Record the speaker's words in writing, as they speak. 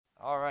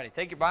All righty.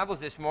 Take your Bibles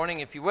this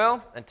morning, if you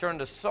will, and turn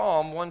to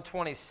Psalm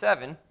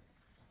 127.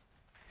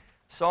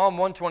 Psalm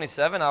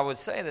 127, I would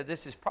say that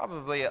this is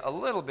probably a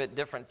little bit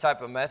different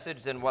type of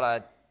message than what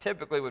I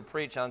typically would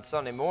preach on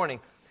Sunday morning.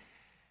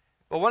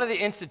 But one of the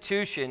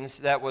institutions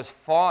that was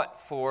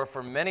fought for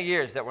many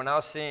years that we're now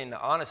seeing,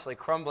 honestly,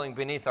 crumbling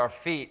beneath our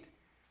feet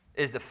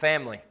is the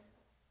family.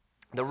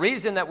 The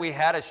reason that we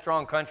had a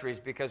strong country is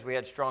because we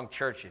had strong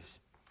churches.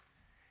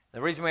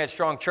 The reason we had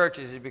strong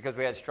churches is because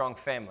we had strong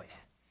families.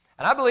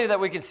 And I believe that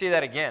we can see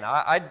that again.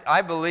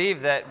 I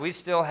believe that we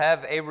still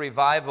have a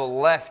revival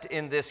left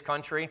in this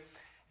country.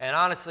 And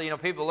honestly,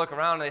 people look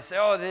around and they say,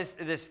 "Oh,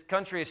 this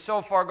country is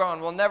so far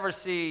gone. We'll never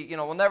see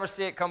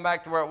it come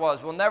back to where it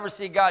was. We'll never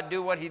see God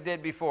do what He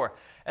did before."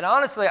 And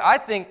honestly, I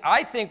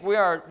think we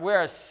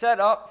are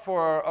set up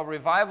for a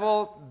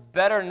revival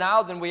better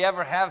now than we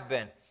ever have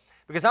been.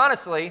 Because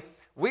honestly,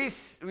 we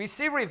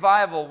see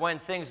revival when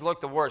things look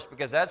the worst,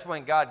 because that's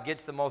when God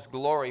gets the most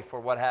glory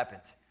for what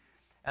happens.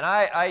 And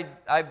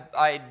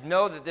I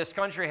know that this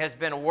country has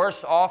been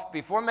worse off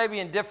before, maybe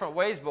in different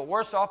ways, but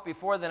worse off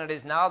before than it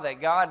is now,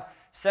 that God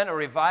sent a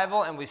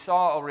revival, and we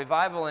saw a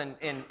revival in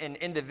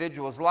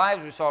individuals'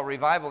 lives. We saw a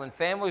revival in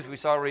families. We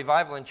saw a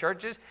revival in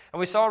churches. And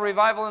we saw a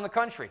revival in the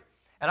country.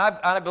 And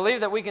I believe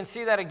that we can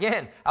see that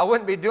again. I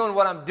wouldn't be doing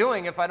what I'm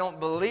doing if I don't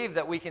believe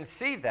that we can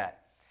see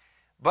that.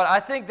 But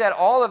I think that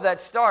all of that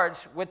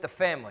starts with the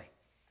family.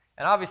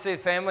 And obviously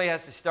the family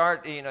has to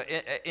start,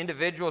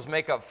 individuals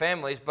make up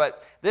families.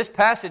 But this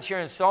passage here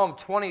in Psalm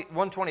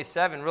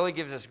 127 really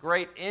gives us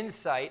great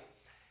insight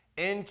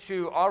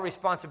into our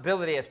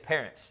responsibility as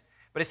parents.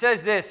 But it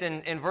says this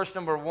in verse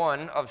number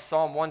 1 of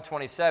Psalm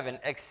 127,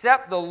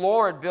 "Except the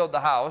Lord build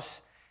the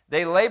house,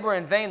 they labor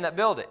in vain that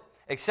build it.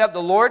 Except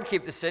the Lord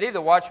keep the city, the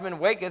watchman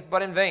waketh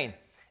but in vain.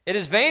 It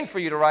is vain for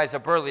you to rise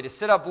up early, to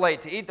sit up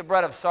late, to eat the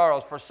bread of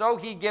sorrows, for so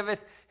He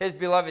giveth His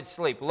beloved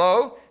sleep.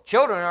 Lo,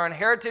 children are an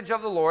heritage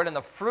of the Lord, and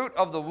the fruit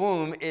of the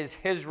womb is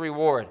His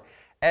reward.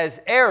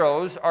 As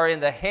arrows are in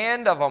the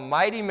hand of a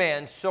mighty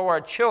man, so are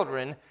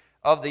children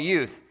of the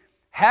youth.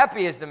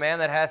 Happy is the man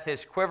that hath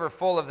his quiver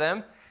full of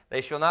them.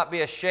 They shall not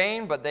be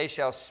ashamed, but they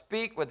shall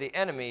speak with the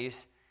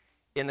enemies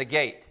in the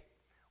gate."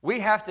 We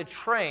have to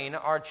train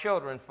our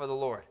children for the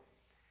Lord.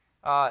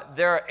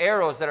 There are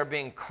arrows that are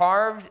being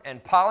carved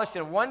and polished,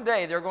 and one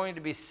day they're going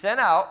to be sent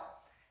out,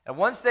 and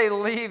once they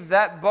leave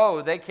that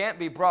bow, they can't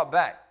be brought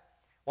back.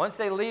 Once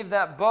they leave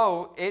that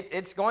bow,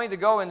 it's going to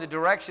go in the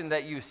direction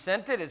that you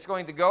sent it. It's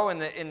going to go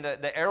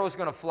the arrow is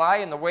going to fly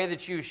in the way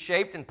that you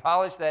shaped and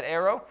polished that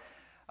arrow.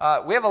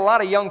 We have a lot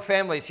of young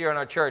families here in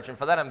our church, and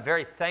for that I'm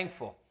very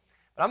thankful.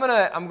 But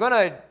I'm going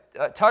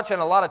to touch on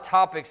a lot of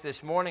topics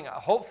this morning.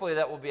 Hopefully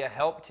that will be a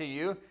help to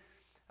you.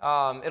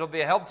 It'll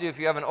be a help to you if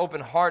you have an open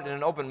heart and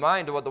an open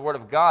mind to what the Word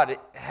of God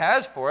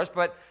has for us.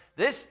 But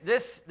this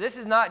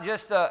is not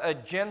just a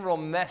general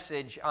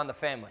message on the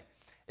family.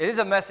 It is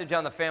a message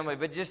on the family,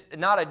 but just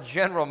not a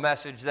general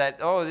message that,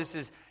 this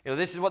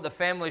is what the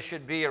family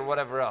should be or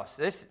whatever else.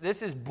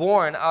 This is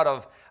born out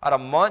of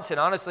months and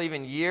honestly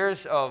even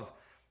years of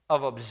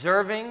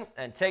observing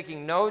and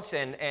taking notes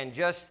and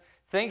just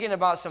thinking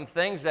about some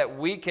things that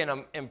we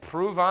can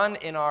improve on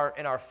in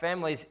our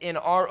families, in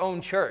our own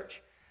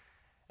church.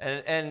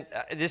 And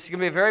this is going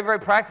to be a very, very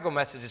practical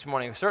message this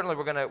morning. Certainly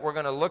we're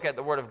going to look at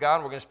the Word of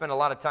God. We're going to spend a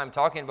lot of time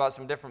talking about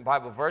some different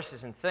Bible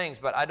verses and things,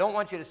 but I don't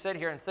want you to sit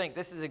here and think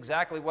this is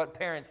exactly what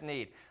parents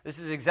need. This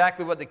is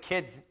exactly what the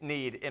kids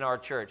need in our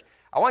church.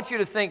 I want you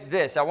to think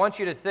this. I want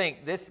you to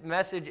think this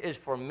message is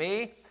for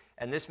me,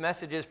 and this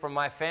message is for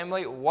my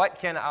family. What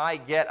can I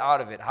get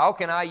out of it? How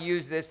can I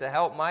use this to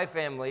help my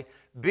family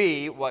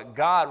be what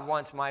God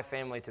wants my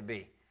family to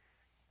be?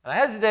 And I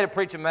hesitate to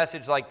preach a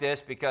message like this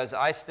because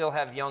I still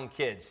have young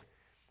kids.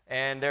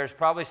 And there's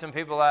probably some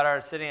people that are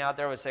sitting out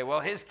there would say,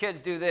 well, his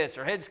kids do this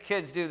or his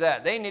kids do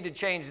that. They need to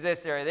change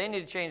this area. They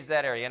need to change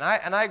that area.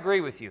 And I agree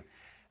with you.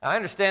 I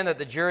understand that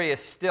the jury is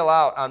still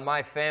out on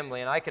my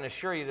family, and I can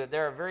assure you that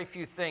there are very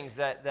few things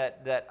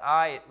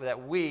that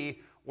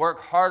we work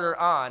harder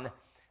on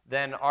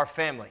than our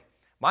family.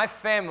 My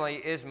family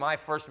is my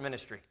first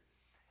ministry.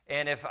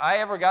 And if I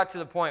ever got to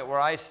the point where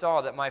I saw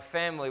that my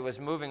family was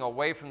moving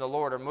away from the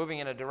Lord or moving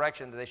in a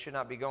direction that they should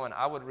not be going,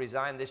 I would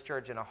resign this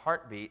church in a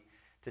heartbeat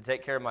to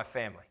take care of my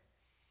family.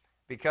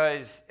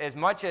 Because as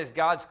much as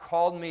God's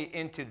called me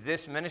into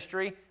this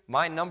ministry,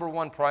 my number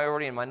one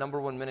priority and my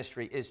number one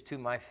ministry is to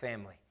my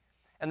family.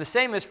 And the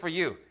same is for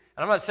you.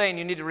 And I'm not saying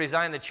you need to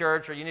resign the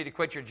church or you need to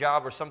quit your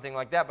job or something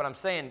like that, but I'm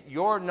saying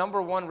your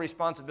number one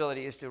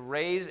responsibility is to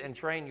raise and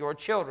train your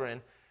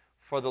children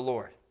for the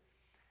Lord.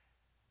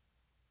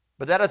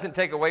 But that doesn't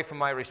take away from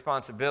my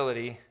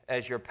responsibility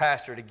as your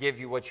pastor to give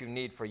you what you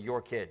need for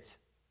your kids,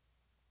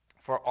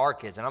 for our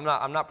kids. And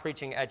I'm not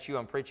preaching at you,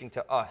 I'm preaching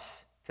to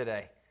us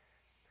today.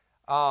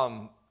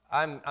 I'm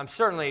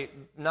certainly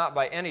not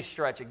by any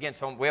stretch against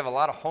home. We have a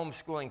lot of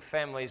homeschooling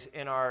families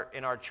in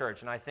our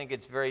church, and I think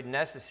it's very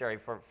necessary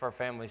for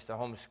families to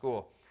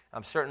homeschool.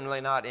 I'm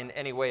certainly not in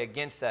any way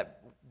against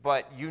that,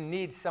 but you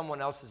need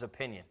someone else's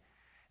opinion.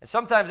 And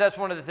sometimes that's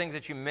one of the things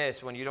that you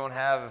miss when you don't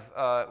have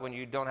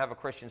a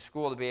Christian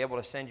school to be able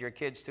to send your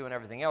kids to and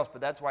everything else.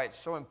 But that's why it's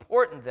so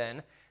important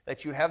then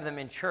that you have them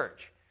in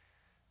church,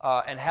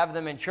 and have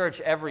them in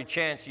church every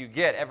chance you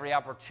get, every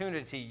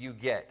opportunity you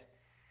get.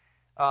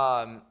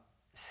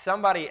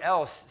 Somebody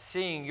else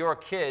seeing your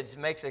kids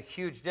makes a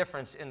huge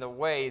difference in the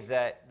way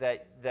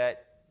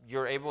that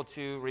you're able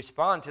to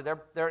respond to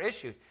their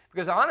issues.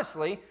 Because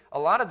honestly, a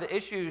lot of the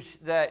issues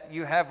that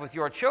you have with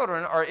your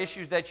children are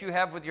issues that you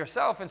have with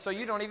yourself, and so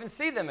you don't even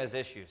see them as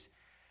issues.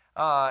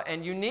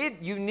 And you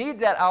need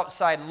that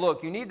outside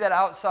look. You need that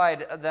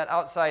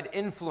outside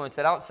influence,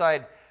 that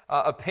outside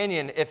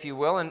opinion, if you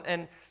will.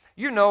 And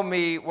you know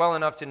me well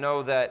enough to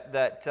know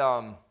that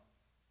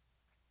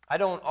I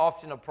don't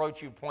often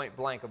approach you point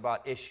blank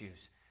about issues.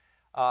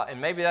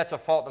 And maybe that's a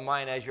fault of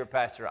mine as your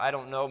pastor. I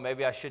don't know.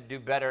 Maybe I should do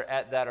better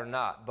at that or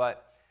not.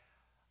 But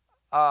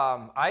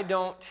I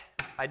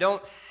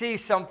don't see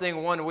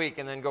something one week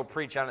and then go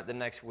preach on it the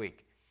next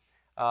week.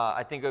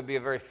 I think it would be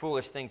a very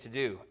foolish thing to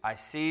do. I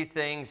see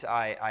things,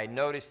 I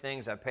notice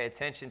things, I pay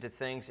attention to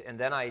things, and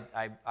then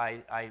I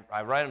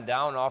write them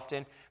down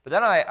often. But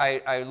then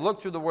I look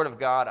through the Word of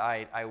God.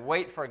 I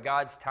wait for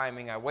God's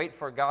timing. I wait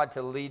for God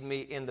to lead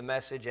me in the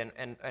message,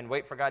 and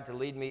wait for God to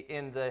lead me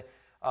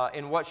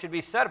in what should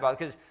be said about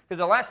it. Because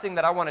the last thing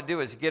that I want to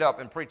do is get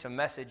up and preach a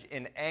message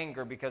in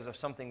anger because of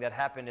something that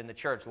happened in the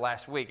church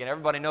last week. And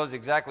everybody knows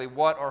exactly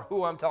what or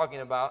who I'm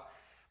talking about.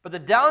 But the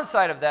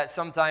downside of that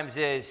sometimes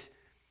is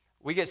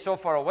we get so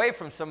far away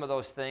from some of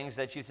those things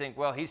that you think,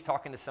 well, he's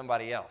talking to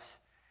somebody else.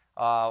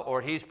 Or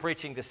he's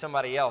preaching to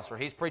somebody else. Or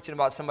he's preaching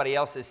about somebody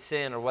else's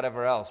sin or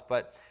whatever else.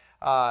 But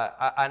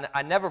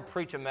I never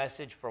preach a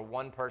message for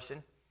one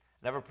person.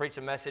 Never preach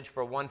a message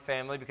for one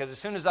family, because as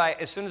soon as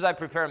I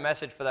prepare a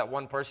message for that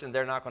one person,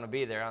 they're not going to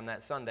be there on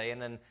that Sunday,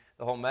 and then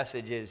the whole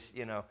message is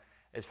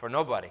for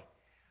nobody.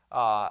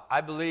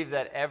 I believe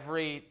that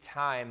every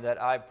time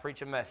that I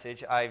preach a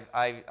message,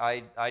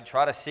 I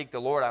try to seek the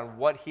Lord on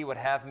what He would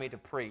have me to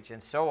preach.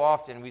 And so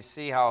often we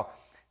see how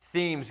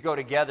themes go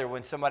together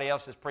when somebody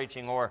else is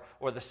preaching, or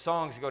the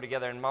songs go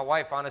together. And my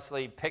wife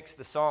honestly picks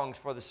the songs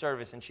for the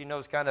service, and she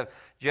knows kind of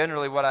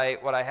generally what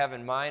I have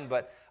in mind,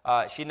 but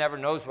she never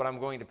knows what I'm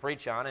going to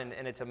preach on,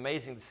 and it's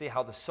amazing to see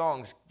how the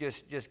songs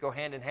just go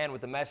hand in hand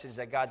with the message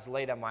that God's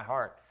laid on my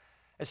heart.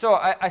 And so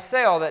I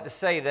say all that to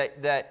say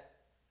that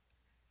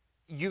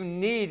you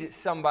need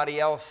somebody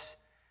else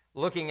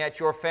looking at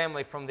your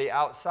family from the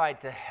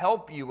outside to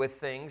help you with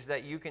things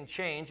that you can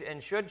change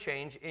and should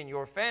change in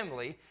your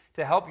family,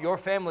 to help your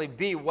family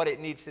be what it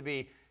needs to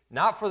be,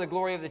 not for the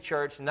glory of the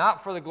church,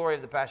 not for the glory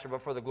of the pastor,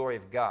 but for the glory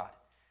of God.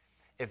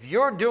 If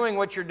you're doing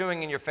what you're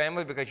doing in your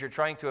family because you're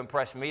trying to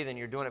impress me, then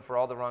you're doing it for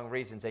all the wrong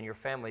reasons, and your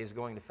family is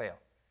going to fail.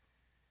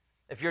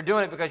 If you're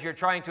doing it because you're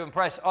trying to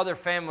impress other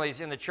families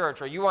in the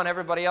church, or you want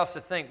everybody else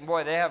to think,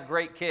 boy, they have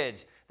great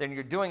kids, then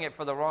you're doing it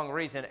for the wrong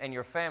reason, and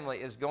your family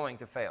is going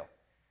to fail.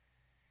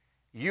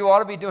 You ought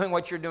to be doing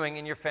what you're doing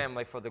in your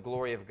family for the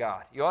glory of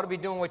God. You ought to be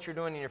doing what you're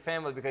doing in your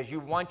family because you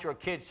want your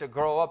kids to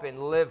grow up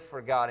and live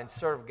for God and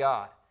serve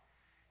God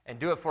and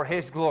do it for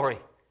His glory.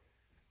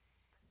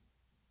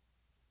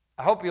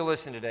 I hope you'll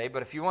listen today,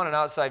 but if you want an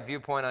outside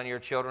viewpoint on your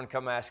children,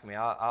 come ask me.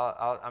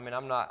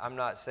 I'm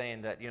not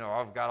saying that,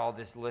 I've got all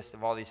this list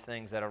of all these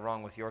things that are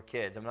wrong with your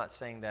kids. I'm not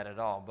saying that at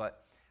all.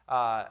 But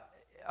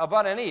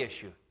about any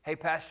issue, hey,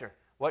 Pastor,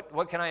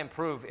 what can I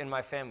improve in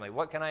my family?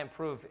 What can I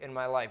improve in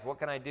my life? What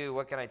can I do?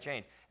 What can I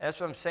change? And that's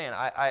what I'm saying.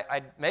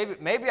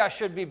 Maybe I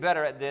should be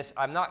better at this.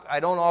 I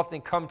don't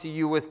often come to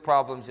you with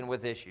problems and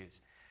with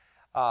issues.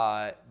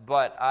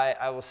 But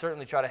I will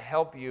certainly try to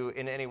help you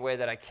in any way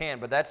that I can.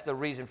 But that's the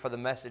reason for the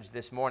message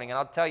this morning. And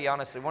I'll tell you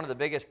honestly, one of the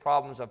biggest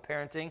problems of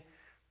parenting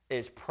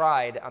is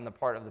pride on the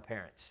part of the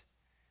parents.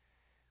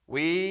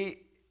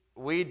 We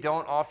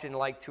don't often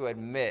like to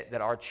admit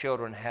that our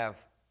children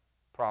have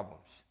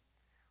problems.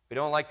 We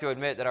don't like to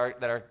admit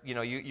that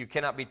you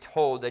cannot be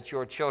told that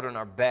your children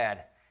are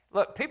bad.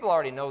 Look, people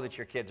already know that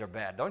your kids are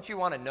bad. Don't you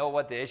want to know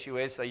what the issue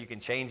is so you can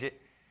change it?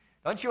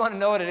 Don't you want to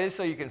know what it is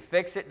so you can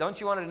fix it?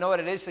 Don't you want to know what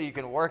it is so you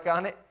can work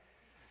on it?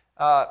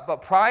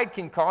 But pride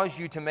can cause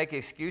you to make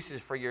excuses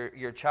for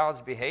your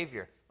child's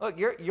behavior. Look,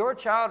 your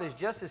child is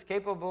just as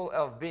capable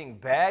of being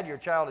bad. Your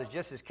child is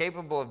just as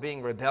capable of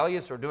being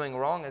rebellious or doing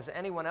wrong as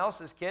anyone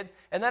else's kids,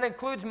 and that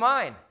includes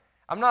mine.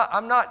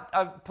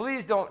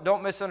 Please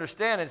don't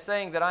misunderstand in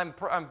saying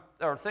that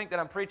or think that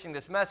I'm preaching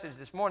this message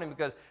this morning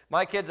because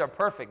my kids are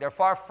perfect. They're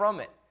far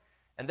from it,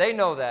 and they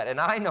know that, and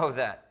I know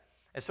that.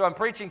 And so I'm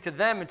preaching to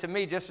them and to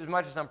me just as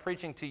much as I'm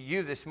preaching to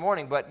you this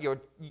morning, but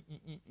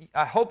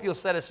I hope you'll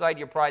set aside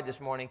your pride this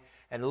morning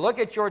and look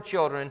at your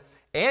children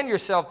and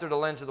yourself through the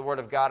lens of the Word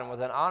of God and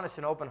with an honest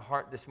and open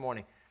heart this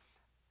morning.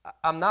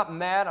 I'm not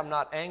mad, I'm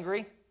not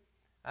angry,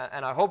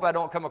 and I hope I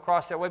don't come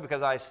across that way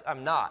because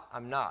I'm not.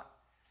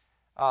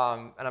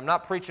 And I'm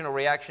not preaching a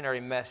reactionary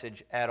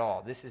message at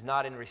all. This is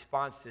not in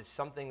response to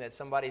something that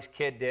somebody's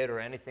kid did or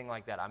anything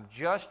like that. I'm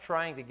just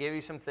trying to give you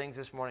some things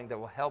this morning that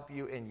will help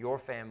you in your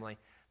family,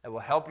 that will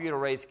help you to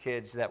raise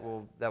kids that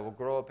will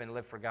grow up and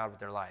live for God with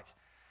their lives.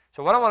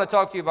 So what I want to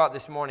talk to you about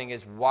this morning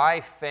is why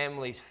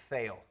families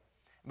fail.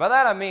 By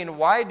that I mean,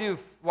 why do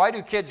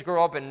kids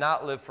grow up and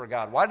not live for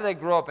God? Why do they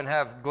grow up and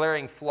have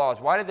glaring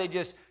flaws? Why do they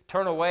just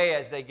turn away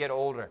as they get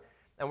older?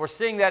 And we're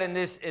seeing that in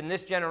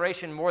this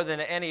generation more than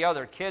any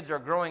other. Kids are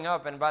growing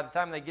up, and by the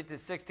time they get to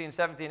 16,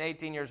 17,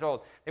 18 years old,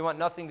 they want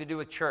nothing to do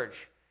with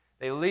church.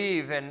 They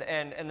leave, and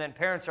then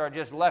parents are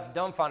just left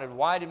dumbfounded.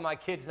 Why did my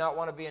kids not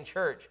want to be in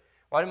church?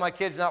 Why do my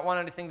kids not want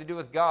anything to do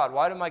with God?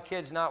 Why do my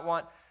kids not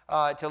want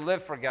to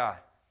live for God?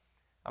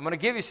 I'm going to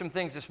give you some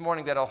things this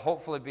morning that will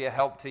hopefully be a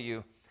help to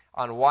you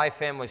on why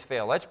families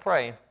fail. Let's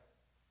pray,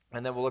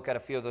 and then we'll look at a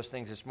few of those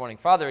things this morning.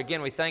 Father,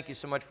 again, we thank you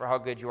so much for how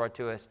good you are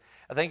to us.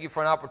 I thank you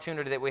for an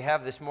opportunity that we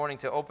have this morning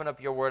to open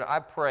up your word. I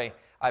pray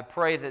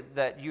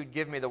that you'd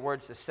give me the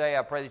words to say.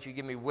 I pray that you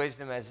give me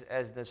wisdom as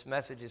this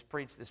message is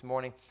preached this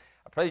morning.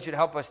 I pray that you'd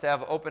help us to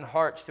have open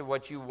hearts to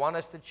what you want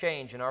us to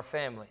change in our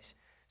families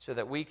so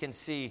that we can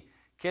see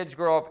kids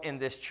grow up in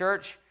this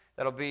church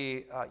that'll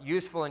be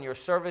useful in your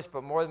service,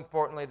 but more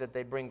importantly, that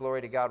they bring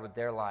glory to God with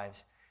their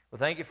lives. Well,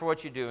 thank you for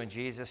what you do in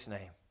Jesus'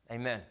 name.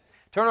 Amen.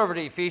 Turn over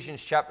to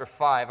Ephesians chapter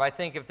 5. I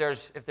think if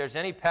there's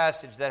any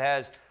passage that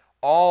has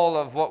all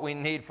of what we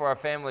need for our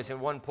families in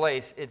one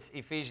place, it's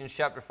Ephesians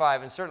chapter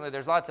 5. And certainly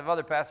there's lots of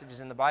other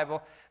passages in the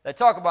Bible that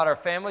talk about our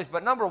families.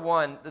 But number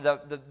one,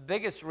 the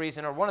biggest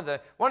reason, or one of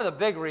the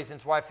big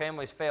reasons why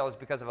families fail is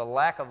because of a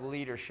lack of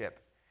leadership.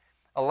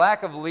 A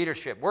lack of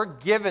leadership. We're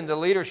given the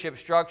leadership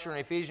structure in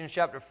Ephesians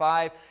chapter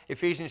 5,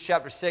 Ephesians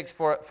chapter 6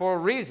 for a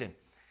reason.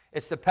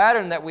 It's the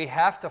pattern that we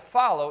have to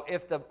follow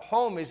if the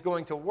home is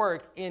going to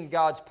work in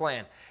God's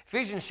plan.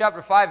 Ephesians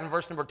chapter 5 and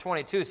verse number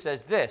 22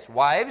 says this,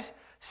 "Wives,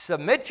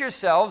 submit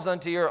yourselves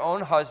unto your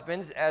own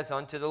husbands as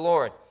unto the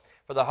Lord.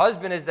 For the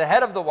husband is the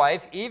head of the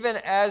wife, even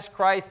as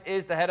Christ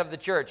is the head of the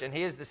church, and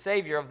he is the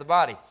Savior of the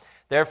body.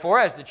 Therefore,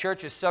 as the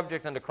church is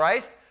subject unto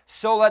Christ,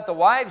 so let the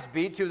wives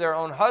be to their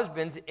own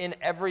husbands in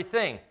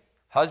everything.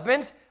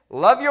 Husbands,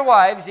 love your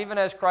wives, even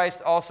as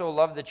Christ also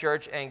loved the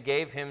church and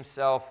gave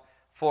himself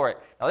for it."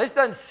 Now, this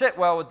doesn't sit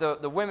well with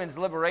the women's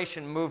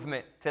liberation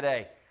movement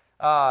today.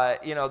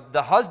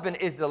 The husband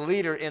is the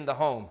leader in the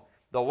home.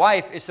 The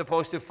wife is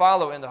supposed to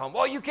follow in the home.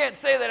 Well, you can't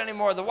say that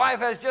anymore. The wife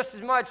has just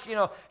as much,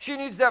 she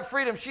needs that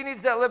freedom. She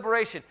needs that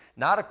liberation.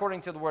 Not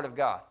according to the Word of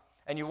God.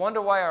 And you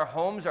wonder why our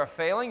homes are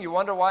failing? You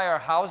wonder why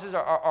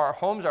our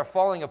homes are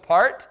falling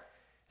apart?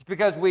 It's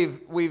because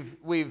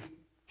we've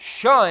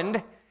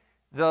shunned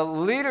the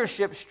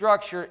leadership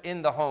structure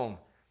in the home.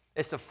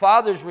 It's the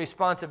father's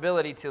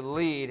responsibility to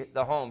lead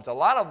the homes. A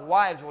lot of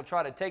wives will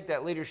try to take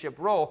that leadership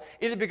role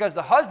either because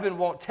the husband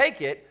won't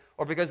take it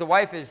or because the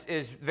wife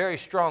is very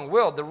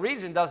strong-willed. The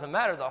reason doesn't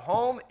matter. The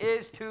home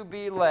is to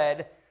be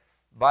led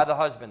by the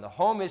husband. The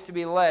home is to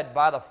be led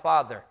by the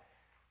father.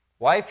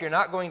 Wife, you're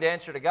not going to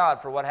answer to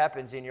God for what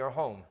happens in your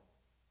home.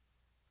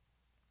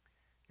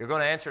 You're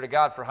going to answer to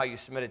God for how you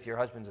submit it to your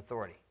husband's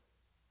authority.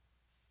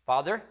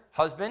 Father,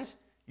 husbands,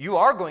 you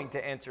are going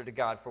to answer to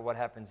God for what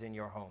happens in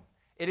your home.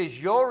 It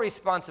is your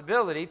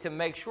responsibility to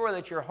make sure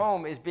that your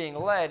home is being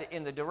led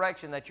in the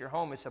direction that your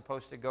home is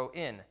supposed to go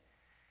in.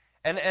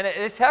 And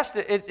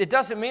it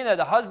doesn't mean that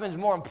the husband's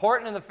more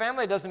important in the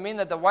family. It doesn't mean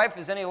that the wife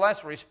is any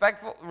less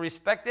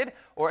respected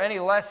or any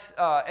less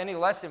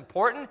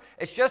important.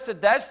 It's just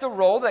that that's the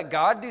role that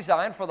God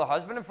designed for the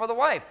husband and for the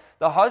wife.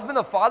 The husband,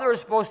 the father,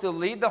 is supposed to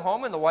lead the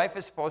home, and the wife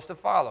is supposed to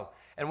follow.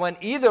 And when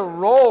either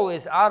role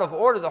is out of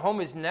order, the home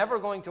is never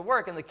going to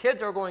work, and the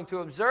kids are going to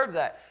observe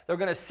that. They're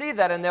going to see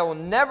that, and they will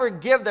never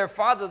give their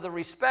father the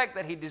respect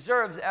that he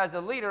deserves as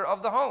the leader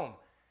of the home.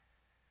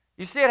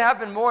 You see it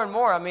happen more and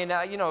more. I mean,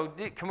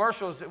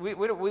 commercials, we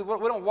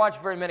don't watch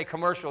very many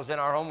commercials in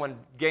our home when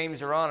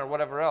games are on or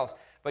whatever else.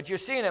 But you're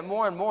seeing it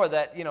more and more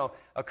that,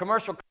 a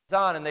commercial comes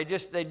on and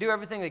they do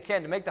everything they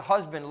can to make the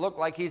husband look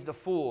like he's the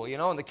fool,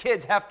 and the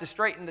kids have to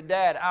straighten the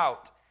dad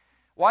out.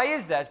 Why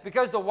is that? It's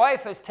because the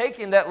wife has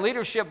taken that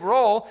leadership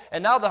role,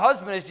 and now the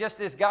husband is just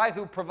this guy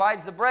who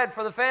provides the bread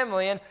for the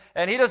family,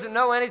 and he doesn't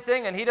know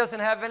anything, and he doesn't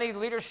have any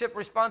leadership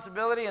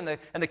responsibility, and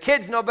the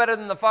kids know better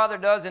than the father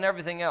does and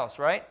everything else,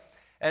 right?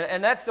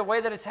 And that's the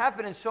way that it's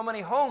happened in so many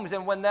homes.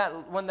 And when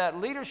that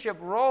leadership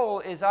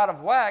role is out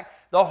of whack,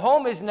 the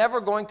home is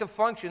never going to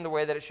function the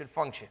way that it should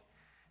function.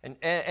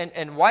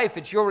 And wife,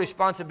 it's your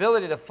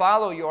responsibility to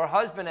follow your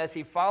husband as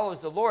he follows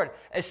the Lord,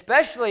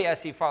 especially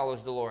as he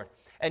follows the Lord.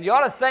 And you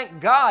ought to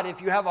thank God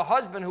if you have a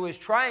husband who is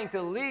trying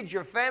to lead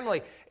your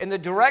family in the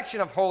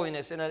direction of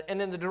holiness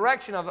and in the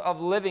direction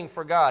of living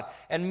for God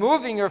and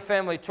moving your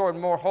family toward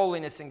more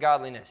holiness and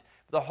godliness.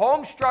 The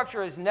home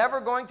structure is never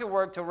going to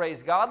work to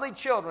raise godly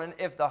children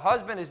if the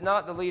husband is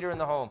not the leader in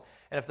the home.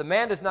 And if the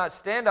man does not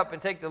stand up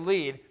and take the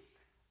lead,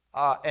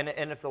 and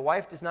if the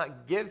wife does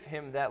not give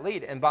him that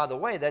lead. And by the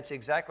way, that's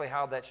exactly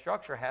how that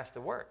structure has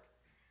to work.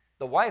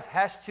 The wife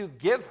has to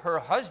give her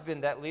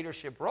husband that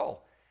leadership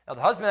role. Now,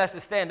 the husband has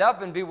to stand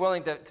up and be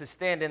willing to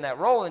stand in that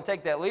role and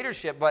take that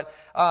leadership, but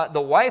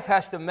the wife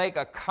has to make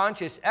a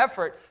conscious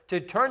effort to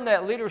turn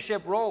that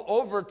leadership role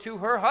over to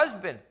her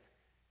husband.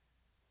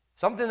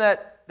 Something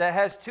that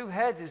has two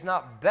heads is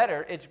not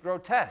better, it's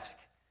grotesque,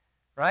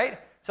 right?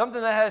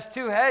 Something that has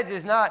two heads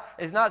is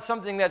not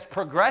something that's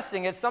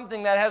progressing. It's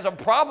something that has a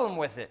problem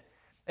with it.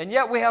 And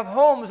yet we have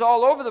homes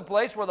all over the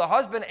place where the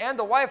husband and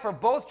the wife are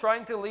both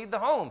trying to lead the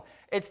home.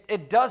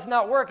 It does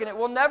not work, and it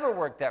will never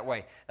work that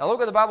way. Now look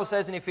what the Bible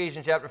says in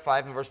Ephesians chapter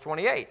 5 and verse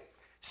 28.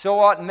 So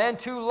ought men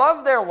to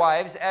love their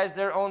wives as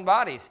their own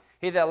bodies.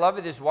 He that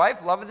loveth his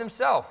wife loveth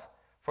himself.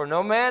 For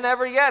no man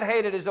ever yet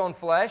hated his own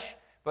flesh,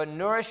 but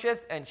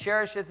nourisheth and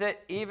cherisheth it,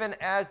 even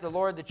as the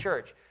Lord the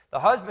church. The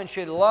husband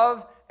should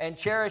love and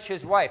cherish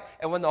his wife.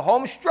 And when the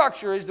home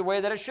structure is the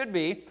way that it should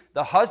be,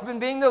 the husband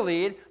being the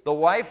lead, the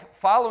wife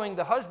following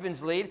the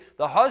husband's lead,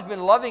 the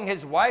husband loving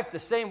his wife the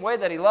same way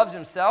that he loves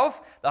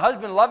himself, the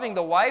husband loving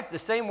the wife the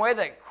same way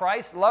that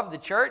Christ loved the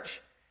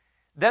church,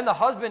 then the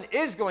husband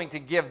is going to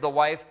give the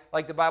wife,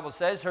 like the Bible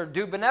says, her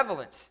due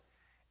benevolence.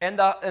 And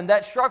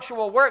that structure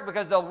will work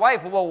because the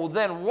wife will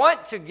then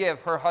want to give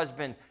her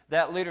husband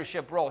that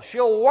leadership role.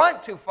 She'll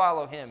want to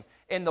follow him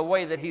in the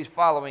way that he's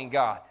following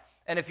God.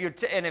 And if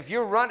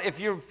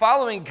you're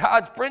following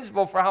God's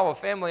principle for how a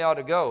family ought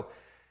to go,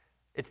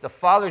 it's the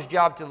father's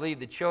job to lead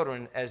the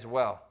children as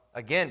well.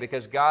 Again,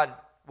 because God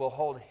will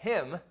hold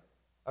him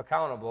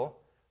accountable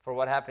for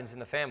what happens in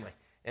the family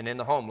and in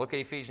the home. Look at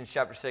Ephesians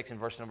chapter 6 and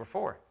verse number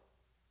 4.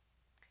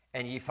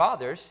 And ye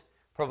fathers,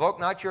 provoke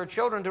not your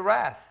children to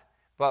wrath,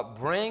 but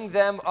bring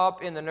them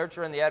up in the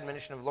nurture and the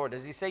admonition of the Lord.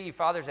 Does he say ye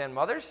fathers and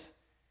mothers?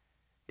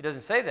 He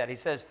doesn't say that. He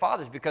says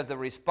fathers, because the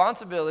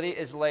responsibility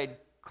is laid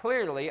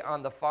clearly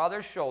on the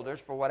father's shoulders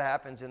for what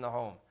happens in the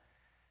home.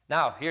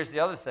 Now, here's the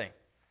other thing.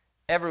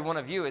 Every one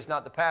of you is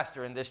not the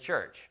pastor in this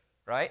church,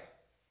 right?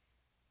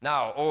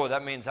 Now,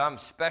 that means I'm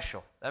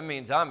special. That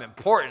means I'm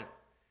important.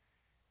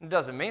 It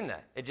doesn't mean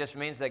that. It just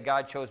means that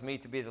God chose me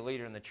to be the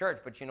leader in the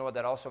church. But you know what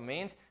that also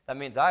means? That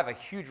means I have a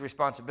huge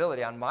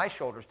responsibility on my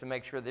shoulders to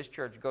make sure this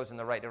church goes in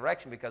the right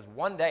direction, because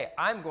one day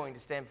I'm going to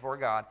stand before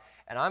God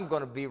and I'm going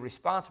to be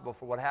responsible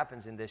for what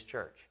happens in this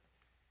church.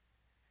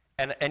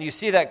 And you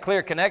see that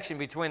clear connection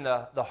between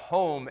the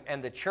home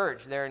and the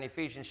church there in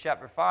Ephesians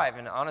chapter 5,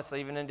 and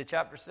honestly even into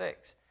chapter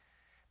 6.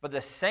 But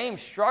the same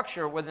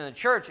structure within the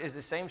church is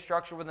the same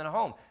structure within a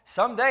home.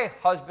 Someday,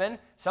 husband,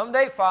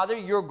 someday, father,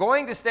 you're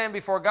going to stand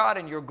before God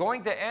and you're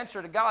going to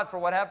answer to God for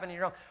what happened in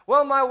your home.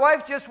 Well, my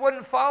wife just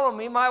wouldn't follow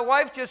me. My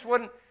wife just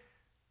wouldn't.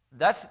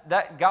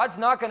 God's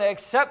not going to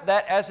accept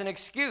that as an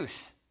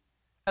excuse.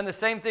 And the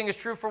same thing is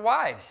true for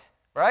wives,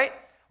 right?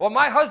 Well,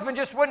 my husband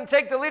just wouldn't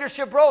take the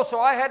leadership role, so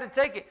I had to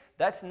take it.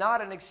 That's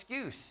not an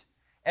excuse.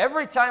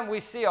 Every time we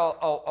see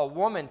a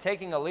woman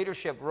taking a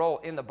leadership role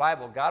in the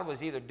Bible, God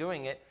was either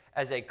doing it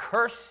as a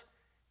curse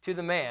to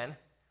the man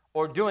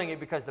or doing it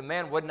because the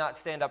man would not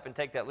stand up and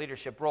take that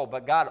leadership role.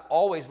 But God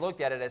always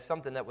looked at it as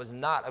something that was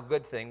not a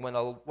good thing when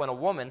a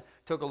woman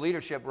took a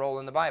leadership role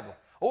in the Bible.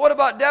 Well, what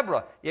about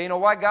Deborah? Yeah, you know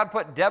why God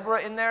put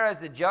Deborah in there as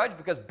the judge?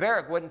 Because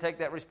Barak wouldn't take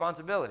that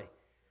responsibility,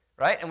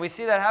 right? And we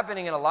see that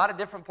happening in a lot of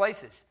different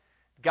places.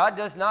 God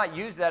does not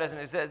use that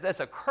as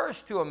a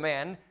curse to a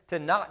man to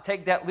not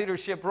take that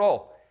leadership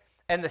role.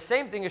 And the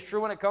same thing is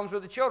true when it comes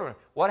with the children.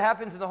 What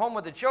happens in the home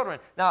with the children?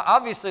 Now,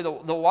 obviously, the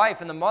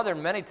wife and the mother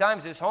many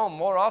times is home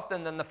more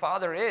often than the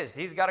father is.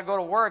 He's got to go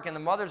to work, and the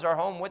mothers are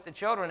home with the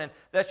children, and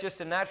that's just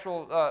a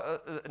natural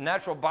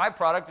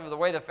byproduct of the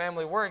way the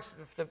family works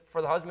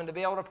for the husband to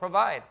be able to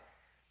provide.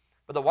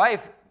 But the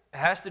wife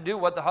has to do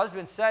what the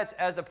husband sets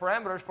as the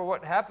parameters for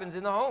what happens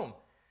in the home.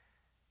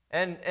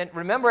 And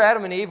remember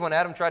Adam and Eve when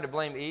Adam tried to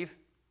blame Eve?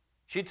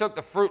 She took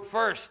the fruit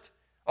first.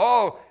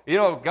 Oh,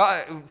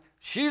 God,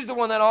 she's the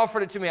one that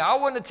offered it to me. I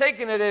wouldn't have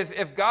taken it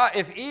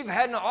if Eve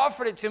hadn't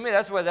offered it to me.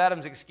 That's what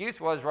Adam's excuse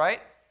was,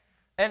 right?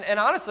 And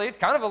honestly, it's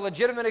kind of a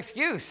legitimate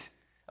excuse.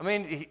 I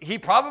mean, he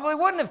probably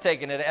wouldn't have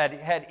taken it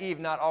had Eve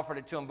not offered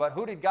it to him. But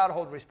who did God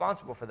hold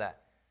responsible for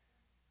that?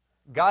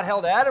 God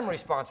held Adam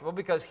responsible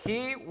because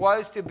he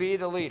was to be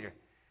the leader.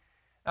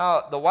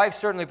 Now, the wife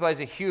certainly plays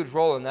a huge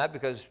role in that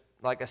because,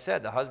 like I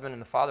said, the husband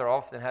and the father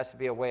often has to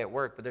be away at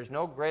work. But there's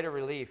no greater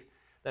relief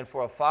than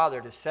for a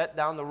father to set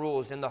down the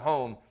rules in the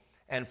home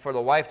and for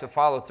the wife to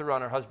follow through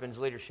on her husband's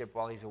leadership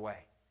while he's away.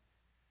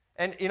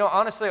 And,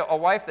 honestly, a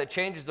wife that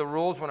changes the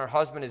rules when her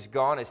husband is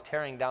gone is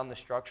tearing down the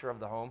structure of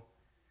the home.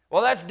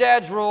 Well, that's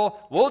Dad's rule.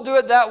 We'll do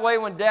it that way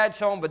when Dad's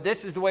home, but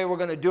this is the way we're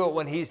going to do it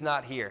when he's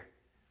not here.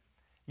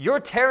 You're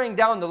tearing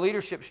down the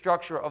leadership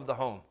structure of the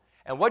home.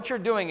 And what you're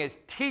doing is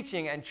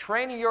teaching and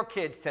training your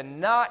kids to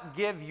not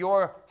give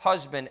your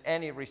husband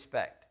any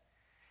respect.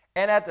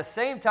 And at the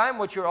same time,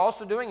 what you're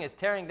also doing is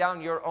tearing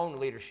down your own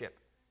leadership.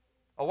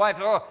 A wife,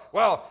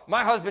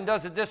 my husband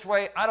does it this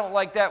way. I don't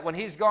like that. When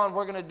he's gone,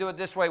 we're going to do it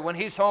this way. When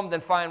he's home,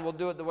 then fine, we'll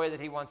do it the way that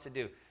he wants to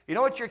do. You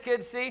know what your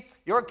kids see?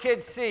 Your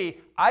kids see,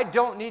 I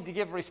don't need to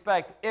give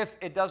respect if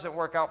it doesn't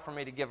work out for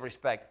me to give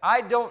respect.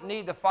 I don't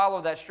need to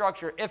follow that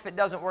structure if it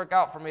doesn't work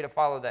out for me to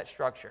follow that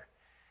structure.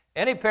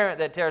 Any parent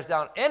that tears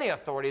down any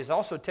authority is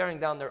also tearing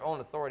down their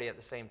own authority at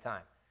the same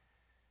time.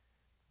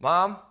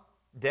 Mom,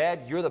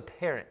 Dad, you're the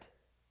parent.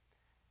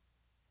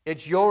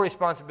 It's your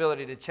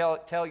responsibility to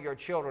tell your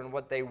children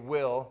what they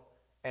will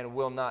and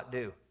will not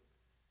do.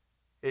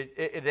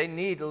 They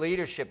need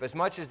leadership as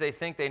much as they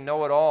think they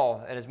know it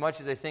all, and as much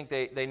as they think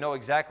they know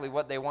exactly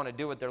what they want to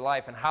do with their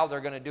life and how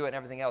they're going to do it and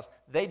everything else.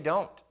 They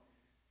don't.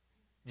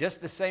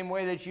 Just the same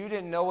way that you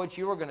didn't know what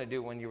you were going to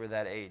do when you were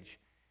that age.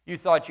 You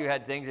thought you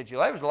had things that you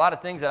liked. There was a lot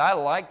of things that I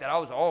liked that I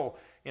was,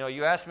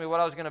 you asked me what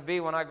I was going to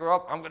be when I grew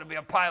up. I'm going to be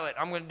a pilot.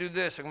 I'm going to do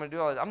this. I'm going to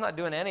do all this. I'm not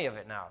doing any of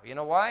it now. You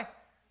know why?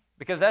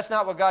 Because that's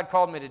not what God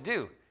called me to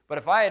do. But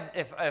if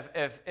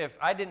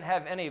I didn't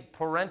have any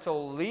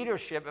parental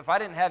leadership, if I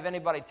didn't have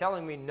anybody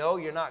telling me, no,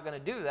 you're not going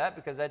to do that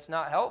because that's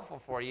not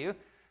helpful for you,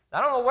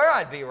 I don't know where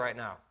I'd be right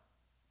now.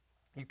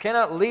 You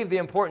cannot leave the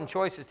important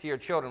choices to your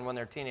children when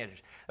they're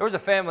teenagers. There was a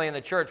family in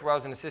the church where I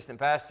was an assistant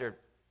pastor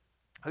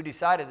who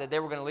decided that they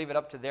were going to leave it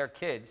up to their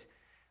kids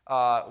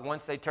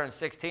once they turned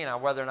 16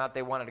 on whether or not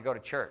they wanted to go to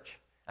church.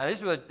 And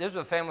this was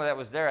a family that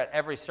was there at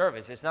every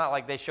service. It's not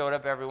like they showed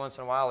up every once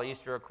in a while,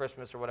 Easter or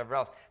Christmas or whatever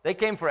else. They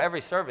came for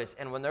every service,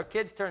 and when their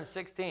kids turned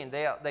 16,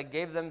 they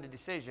gave them the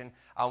decision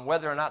on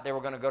whether or not they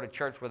were going to go to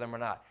church with them or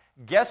not.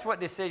 Guess what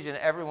decision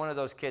every one of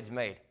those kids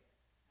made?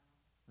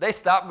 They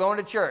stopped going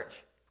to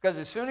church. Because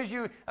as soon as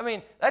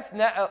that's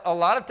a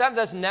lot of times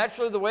that's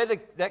naturally the way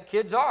that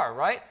kids are,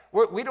 right?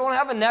 We don't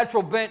have a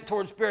natural bent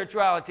toward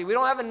spirituality. We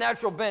don't have a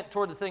natural bent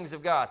toward the things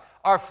of God.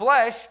 Our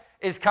flesh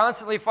is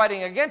constantly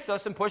fighting against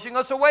us and pushing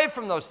us away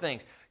from those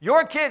things.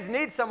 Your kids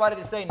need somebody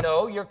to say,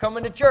 no, you're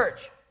coming to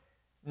church.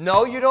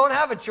 No, you don't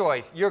have a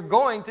choice. You're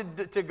going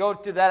to go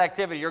to that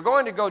activity. You're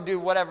going to go do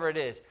whatever it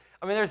is.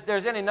 I mean,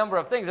 there's any number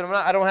of things, and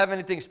I don't have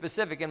anything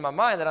specific in my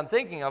mind that I'm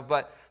thinking of,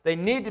 but they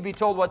need to be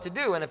told what to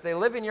do. And if they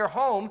live in your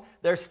home,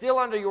 they're still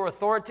under your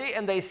authority,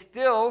 and they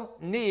still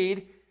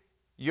need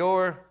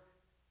your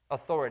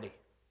authority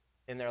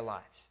in their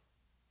lives.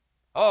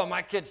 Oh,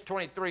 my kid's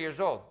 23 years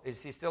old.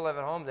 Is he still live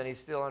at home? Then he's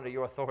still under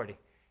your authority.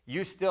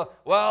 You still,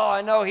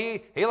 I know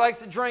he likes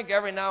to drink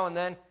every now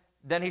and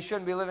then he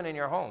shouldn't be living in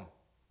your home,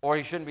 or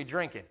he shouldn't be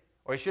drinking,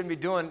 or he shouldn't be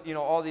doing,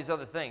 all these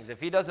other things. If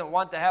he doesn't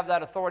want to have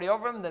that authority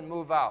over him, then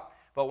move out.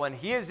 But when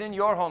he is in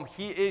your home,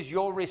 he is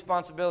your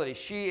responsibility.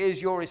 She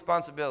is your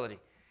responsibility,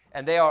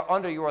 and they are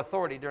under your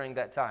authority during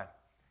that time.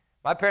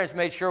 My parents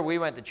made sure we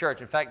went to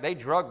church. In fact, they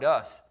drugged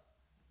us.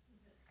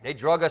 They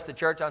drug us to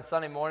church on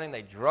Sunday morning.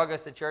 They drug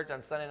us to church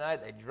on Sunday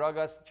night. They drug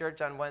us to church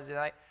on Wednesday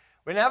night.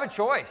 We didn't have a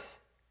choice.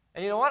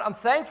 And you know what? I'm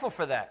thankful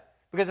for that.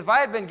 Because if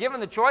I had been given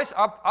the choice,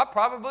 I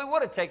probably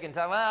would have taken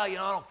time. I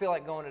don't feel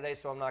like going today,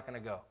 so I'm not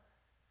going to go.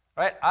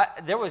 Right?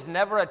 There was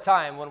never a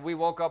time when we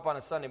woke up on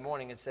a Sunday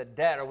morning and said,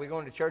 Dad, are we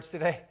going to church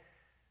today?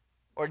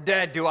 Or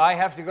Dad, do I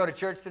have to go to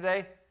church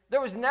today? There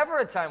was never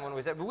a time when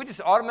we said, but we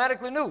just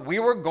automatically knew we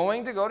were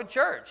going to go to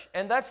church.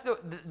 And that's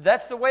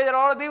the way that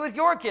ought to be with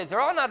your kids. There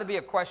ought not to be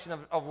a question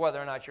of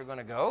whether or not you're going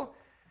to go.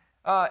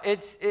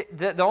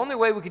 The only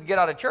way we could get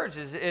out of church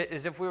is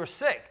if we were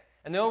sick.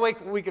 And the only way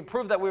we could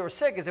prove that we were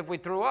sick is if we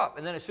threw up.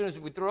 And then as soon as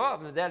we threw up,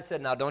 and the dad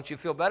said, now don't you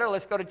feel better?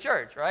 Let's go to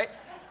church, right?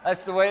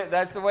 That's the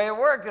way it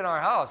worked in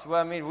our house.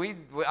 Well,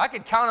 I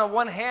could count on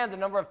one hand the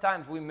number of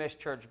times we missed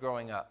church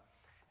growing up.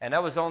 And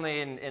that was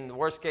only in the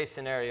worst case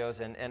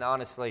scenarios, and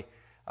honestly,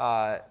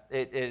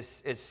 it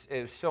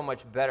is so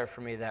much better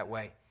for me that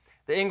way.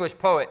 The English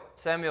poet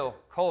Samuel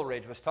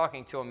Coleridge was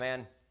talking to a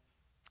man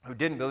who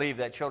didn't believe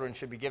that children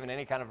should be given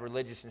any kind of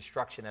religious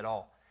instruction at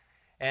all.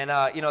 And,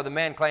 the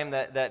man claimed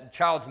that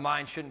child's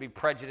mind shouldn't be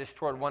prejudiced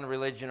toward one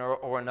religion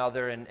or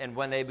another, and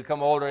when they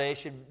become older, they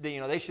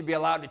should be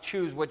allowed to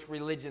choose which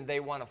religion they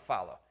want to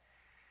follow.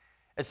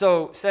 And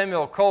so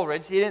Samuel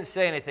Coleridge, he didn't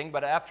say anything,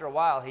 but after a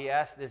while, he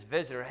asked this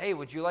visitor, hey,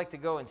 would you like to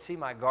go and see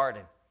my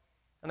garden?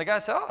 And the guy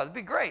said, oh, that'd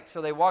be great.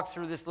 So they walked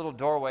through this little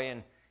doorway,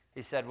 and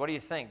he said, what do you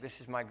think? This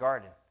is my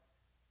garden.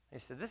 He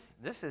said,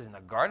 this isn't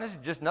a garden. This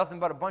is just nothing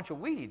but a bunch of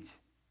weeds.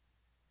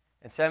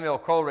 And Samuel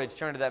Coleridge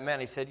turned to that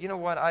man. He said, you know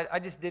what? I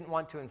just didn't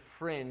want to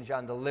infringe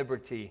on the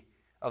liberty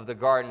of the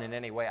garden in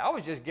any way. I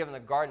was just giving the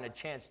garden a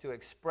chance to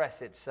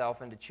express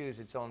itself and to choose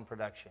its own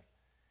production.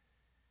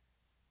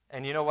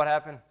 And you know what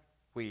happened?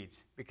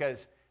 Weeds.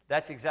 Because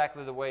that's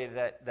exactly the way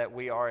that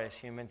we are as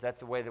humans.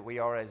 That's the way that we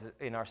are as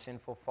in our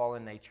sinful,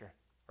 fallen nature,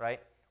 right?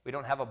 We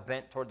don't have a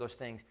bent toward those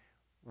things.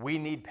 We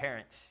need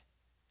parents.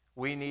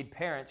 We need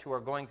parents who are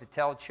going to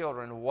tell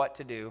children what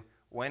to do,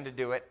 when to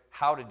do it,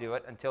 how to do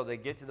it, until they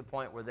get to the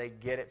point where they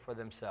get it for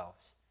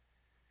themselves.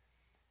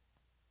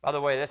 By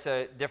the way, that's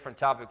a different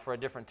topic for a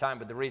different time,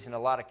 but the reason a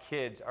lot of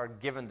kids are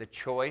given the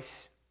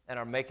choice and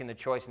are making the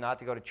choice not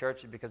to go to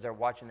church is because they're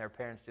watching their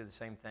parents do the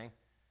same thing.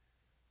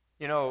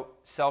 You know,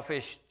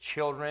 selfish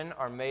children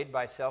are made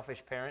by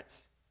selfish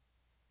parents.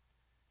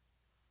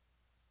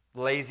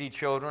 Lazy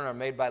children are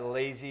made by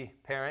lazy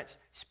parents.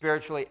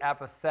 Spiritually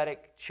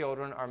apathetic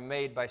children are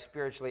made by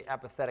spiritually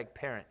apathetic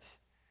parents.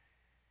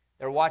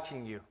 They're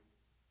watching you.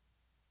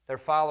 They're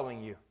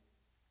following you.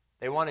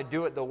 They want to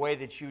do it the way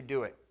that you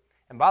do it.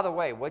 And by the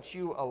way, what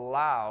you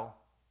allow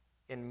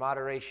in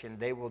moderation,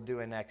 they will do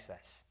in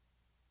excess.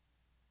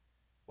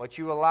 What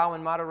you allow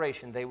in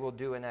moderation, they will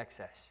do in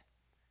excess.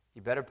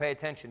 You better pay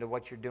attention to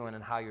what you're doing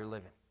and how you're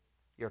living.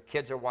 Your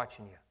kids are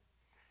watching you.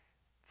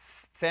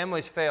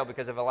 Families fail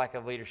because of a lack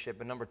of leadership,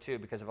 but number two,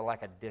 because of a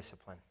lack of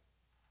discipline.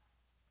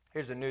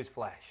 Here's a news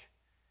flash.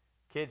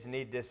 Kids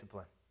need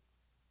discipline.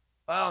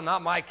 Well,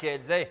 not my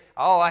kids.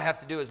 All I have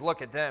to do is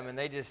look at them, and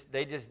they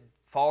just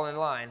fall in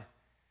line.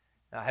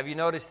 Now, have you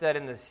noticed that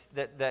in the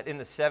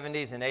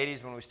 70s and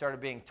 80s when we started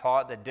being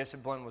taught that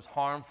discipline was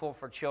harmful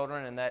for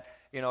children and that,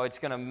 it's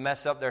going to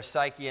mess up their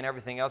psyche and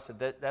everything else,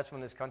 that's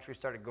when this country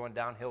started going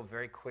downhill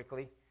very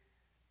quickly?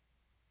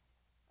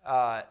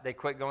 They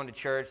quit going to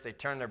church. They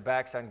turned their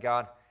backs on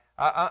God.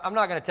 I'm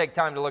not going to take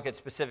time to look at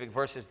specific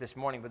verses this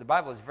morning, but the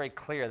Bible is very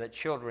clear that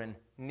children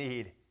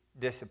need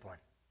discipline.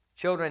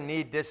 Children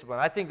need discipline.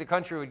 I think the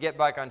country would get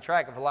back on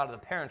track if a lot of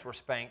the parents were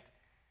spanked,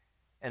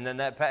 and then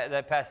that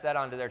passed that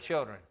on to their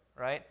children,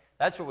 right?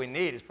 That's what we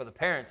need, is for the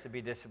parents to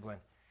be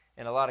disciplined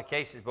in a lot of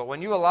cases. But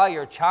when you allow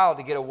your child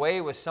to get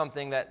away with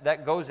something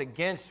that goes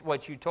against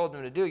what you told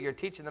them to do, you're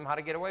teaching them how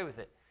to get away with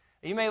it.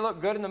 You may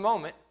look good in the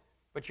moment,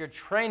 but you're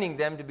training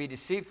them to be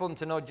deceitful and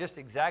to know just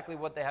exactly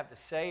what they have to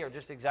say or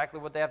just exactly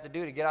what they have to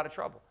do to get out of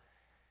trouble.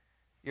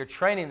 You're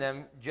training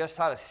them just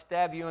how to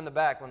stab you in the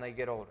back when they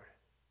get older.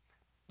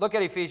 Look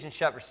at Ephesians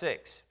chapter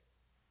 6.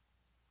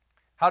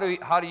 How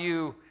do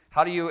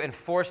you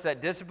enforce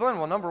that discipline?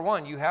 Well, number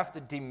one, you have to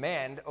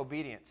demand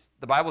obedience.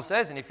 The Bible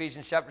says in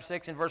Ephesians chapter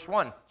 6 and verse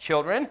 1,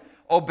 "Children,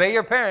 obey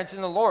your parents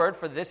in the Lord,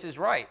 for this is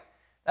right."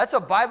 That's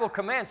a Bible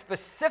command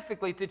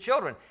specifically to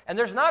children. And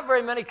there's not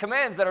very many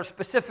commands that are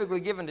specifically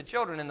given to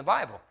children in the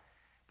Bible.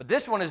 But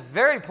this one is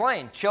very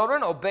plain.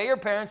 "Children, obey your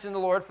parents in the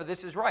Lord, for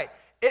this is right."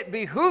 It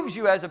behooves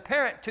you as a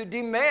parent to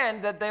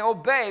demand that they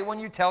obey when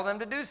you tell them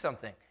to do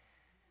something.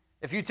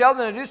 If you tell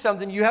them to do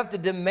something, you have to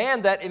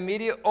demand that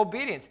immediate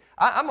obedience.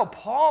 I'm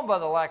appalled by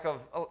the lack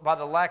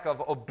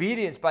of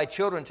obedience by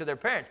children to their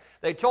parents.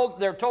 They're told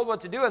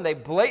what to do, and they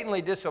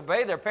blatantly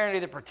disobey. Their parent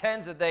either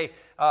pretends that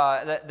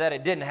that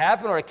it didn't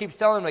happen, or it keeps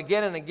telling them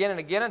again and again and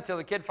again until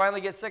the kid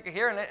finally gets sick of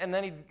hearing it, and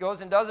then he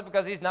goes and does it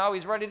because he's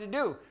ready to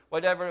do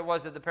whatever it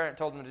was that the parent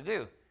told him to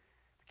do.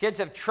 The kids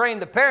have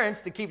trained the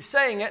parents to keep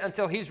saying it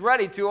until he's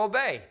ready to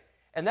obey.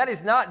 And that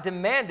is not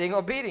demanding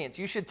obedience.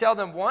 You should tell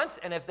them once,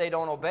 and if they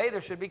don't obey,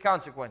 there should be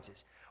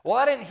consequences. Well,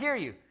 I didn't hear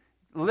you.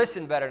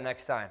 Listen better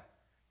next time.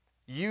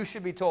 You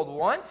should be told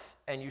once,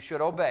 and you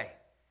should obey.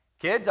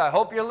 Kids, I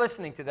hope you're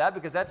listening to that,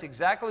 because that's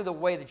exactly the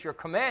way that you're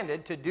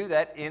commanded to do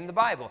that in the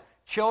Bible.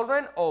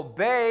 Children,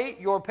 obey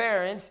your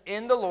parents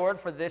in the Lord,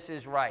 for this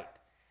is right.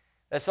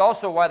 That's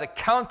also why the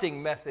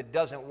counting method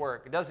doesn't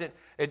work. It doesn't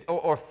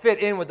or fit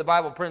in with the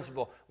Bible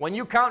principle. When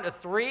you count to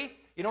 3,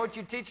 you know what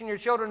you're teaching your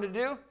children to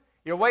do?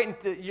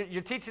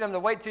 You're teaching them to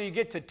wait till you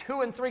get to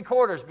 2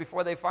 3/4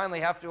 before they finally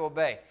have to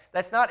obey.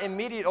 That's not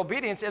immediate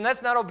obedience, and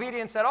that's not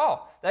obedience at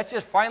all. That's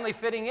just finally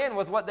fitting in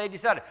with what they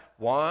decided.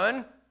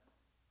 1,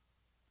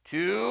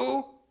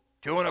 2,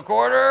 2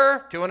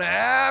 1/4, 2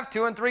 1/2,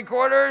 2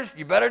 3/4.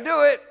 You better do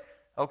it.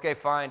 Okay,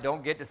 fine.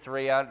 Don't get to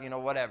 3 out.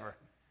 Whatever.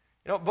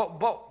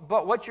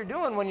 But what you're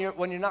doing when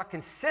you're not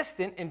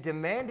consistent in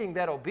demanding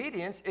that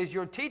obedience is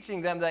you're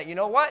teaching them that,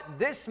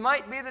 this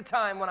might be the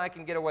time when I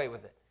can get away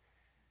with it.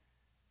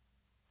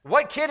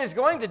 What kid is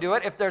going to do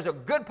it if there's a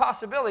good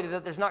possibility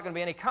that there's not going to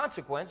be any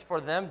consequence for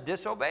them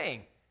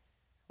disobeying?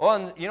 Well,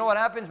 and you know what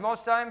happens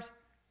most times?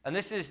 And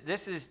this is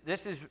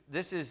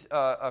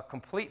a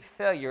complete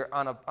failure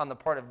on the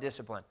part of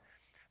discipline.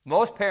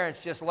 Most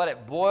parents just let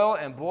it boil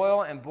and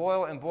boil and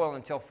boil and boil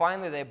until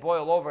finally they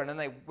boil over, and then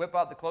they whip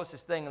out the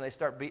closest thing and they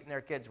start beating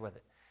their kids with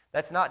it.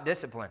 That's not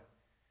discipline.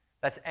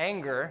 That's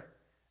anger.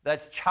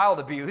 That's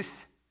child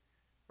abuse,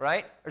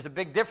 right? There's a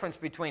big difference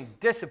between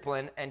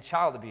discipline and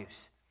child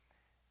abuse.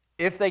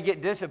 If they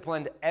get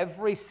disciplined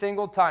every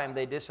single time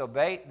they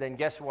disobey, then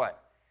guess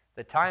what?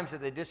 The times that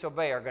they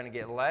disobey are going to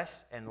get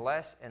less and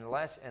less and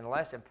less and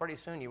less, and pretty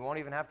soon you won't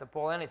even have to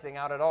pull anything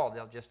out at all.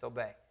 They'll just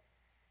obey.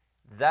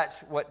 That's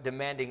what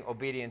demanding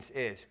obedience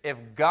is. If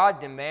God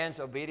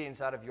demands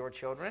obedience out of your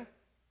children,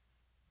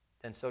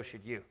 then so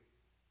should you.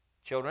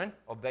 Children,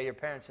 obey your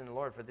parents in the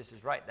Lord, for this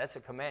is right. That's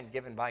a command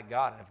given by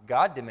God. And if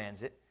God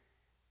demands it,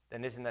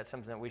 then isn't that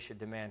something that we should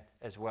demand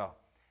as well?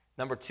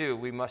 Number 2,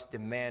 we must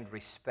demand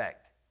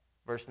respect.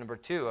 Verse number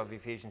 2 of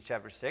Ephesians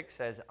chapter 6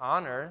 says,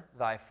 "Honor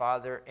thy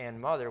father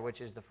and mother," which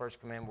is the first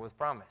commandment with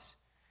promise.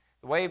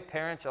 The way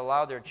parents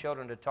allow their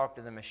children to talk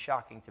to them is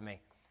shocking to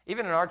me.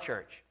 Even in our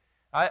church.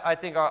 I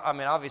think,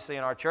 obviously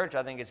in our church,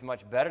 I think it's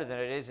much better than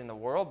it is in the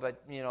world,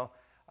 but,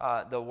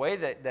 the way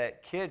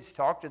that kids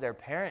talk to their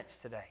parents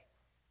today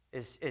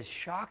is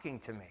shocking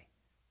to me.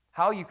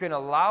 How you can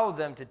allow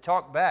them to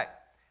talk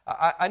back.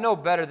 I knew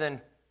better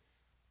than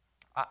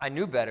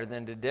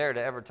to dare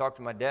to ever talk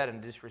to my dad in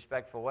a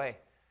disrespectful way.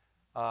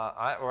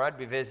 Or I'd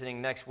be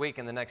visiting next week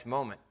in the next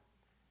moment.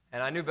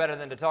 And I knew better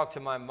than to talk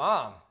to my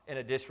mom in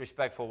a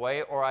disrespectful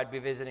way, or I'd be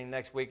visiting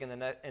next week in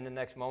the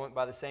next moment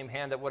by the same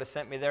hand that would have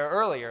sent me there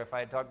earlier if I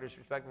had talked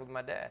disrespectful with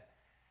my dad.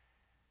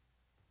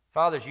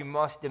 Fathers, you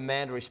must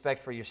demand respect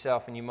for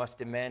yourself, and you must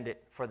demand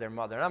it for their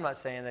mother. And I'm not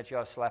saying that you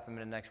ought to slap them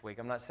in the next week.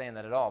 I'm not saying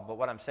that at all. But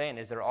what I'm saying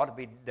is there ought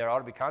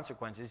to be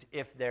consequences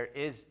if there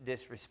is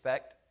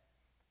disrespect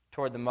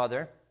toward the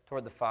mother,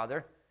 toward the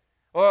father.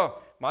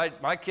 Well,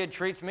 my kid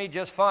treats me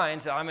just fine.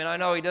 So I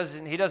know he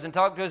doesn't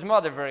talk to his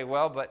mother very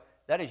well, but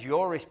That is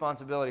your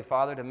responsibility,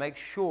 Father, to make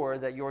sure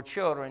that your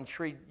children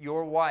treat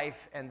your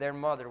wife and their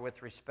mother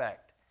with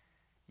respect.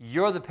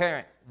 You're the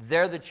parent.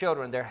 They're the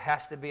children. There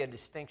has to be a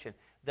distinction.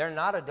 They're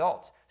not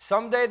adults.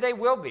 Someday they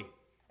will be.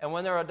 And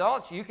when they're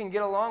adults, you can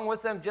get along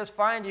with them just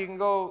fine.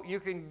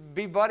 You can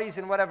be buddies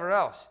and whatever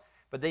else.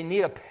 But they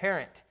need a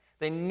parent.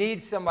 They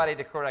need somebody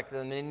to correct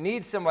them. They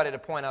need somebody to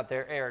point out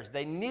their errors.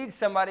 They need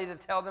somebody to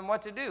tell them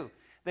what to do.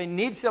 They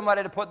need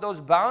somebody to put those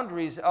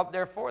boundaries up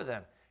there for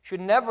them. Should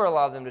never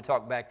allow them to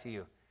talk back to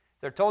you.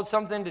 If they're told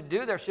something to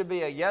do, there should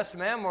be a yes,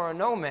 ma'am, or a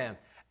no, ma'am.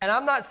 And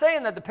I'm not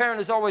saying that the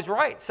parent is always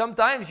right.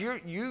 Sometimes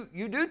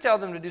you do tell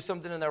them to do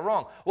something and they're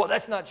wrong. Well,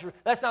 that's not true.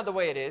 That's not the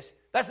way it is.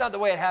 That's not the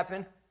way it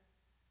happened.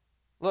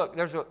 Look,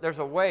 there's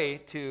a way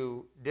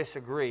to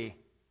disagree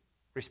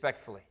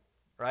respectfully,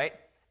 right?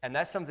 And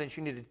that's something that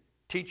you need to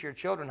teach your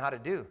children how to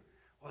do.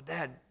 Well,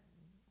 Dad,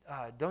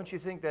 don't you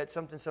think that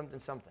something?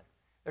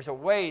 There's a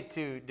way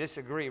to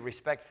disagree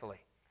respectfully.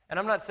 And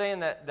I'm not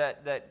saying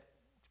that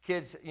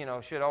kids,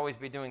 should always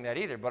be doing that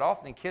either, but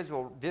often kids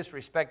will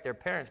disrespect their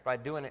parents by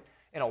doing it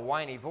in a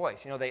whiny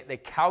voice. They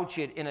couch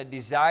it in a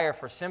desire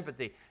for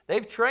sympathy.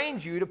 They've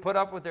trained you to put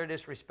up with their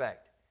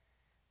disrespect.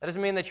 That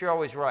doesn't mean that you're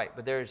always right,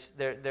 but there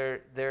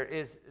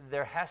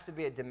has to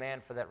be a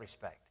demand for that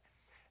respect.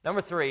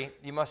 Number 3,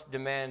 you must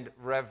demand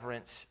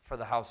reverence for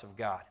the house of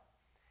God.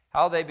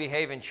 How they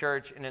behave in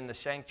church and in the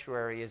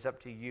sanctuary is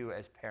up to you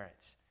as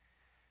parents.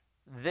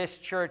 This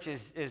church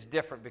is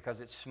different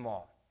because it's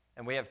small,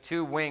 and we have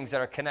 2 wings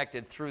that are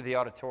connected through the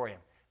auditorium.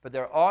 But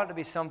there ought to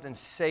be something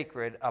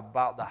sacred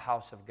about the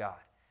house of God.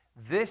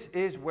 This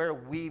is where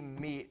we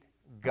meet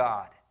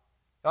God.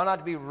 You ought not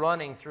to be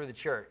running through the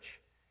church.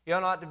 You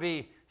ought not to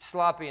be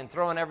sloppy and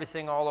throwing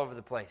everything all over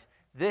the place.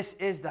 This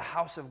is the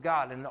house of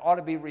God, and it ought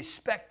to be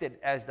respected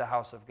as the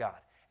house of God.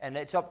 And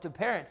it's up to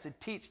parents to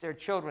teach their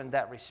children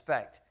that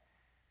respect.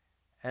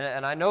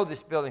 And I know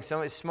this building, so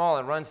it's small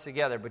and runs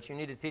together, but you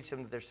need to teach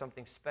them that there's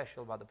something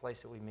special about the place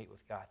that we meet with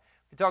God.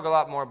 We talk a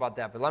lot more about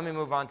that, but let me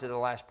move on to the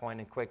last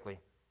point and quickly.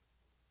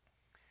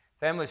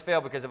 Families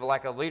fail because of a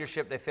lack of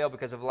leadership. They fail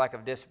because of a lack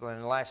of discipline.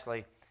 And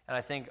lastly, and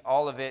I think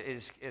all of it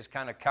is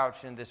kind of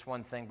couched in this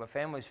one thing, but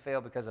families fail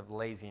because of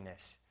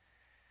laziness.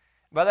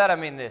 By that I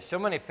mean this. So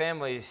many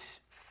families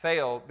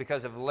fail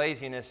because of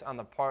laziness on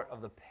the part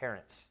of the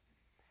parents.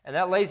 And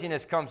that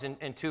laziness comes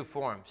in 2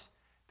 forms.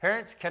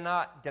 Parents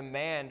cannot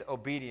demand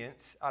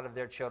obedience out of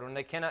their children.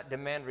 They cannot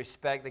demand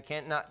respect. They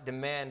cannot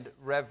demand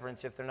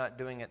reverence if they're not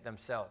doing it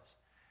themselves.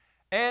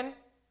 And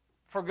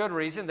for good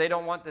reason, they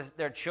don't want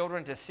their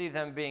children to see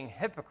them being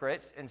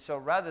hypocrites. And so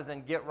rather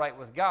than get right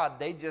with God,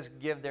 they just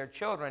give their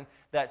children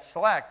that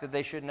slack that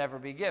they should never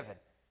be given,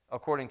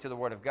 according to the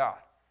Word of God.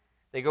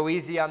 They go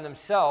easy on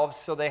themselves,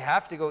 so they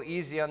have to go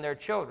easy on their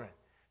children.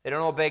 They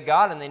don't obey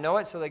God, and they know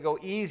it, so they go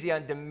easy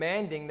on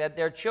demanding that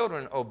their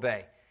children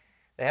obey.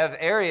 They have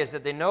areas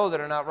that they know that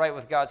are not right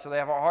with God, so they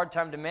have a hard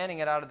time demanding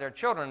it out of their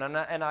children.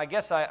 And I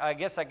guess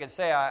I could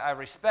say I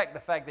respect the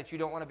fact that you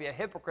don't want to be a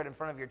hypocrite in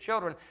front of your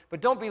children, but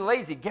don't be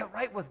lazy. Get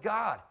right with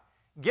God.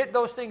 Get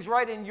those things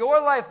right in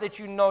your life that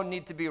you know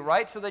need to be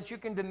right so that you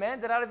can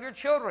demand it out of your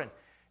children.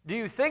 Do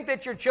you think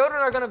that your children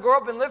are going to grow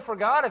up and live for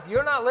God if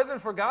you're not living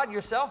for God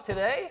yourself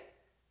today?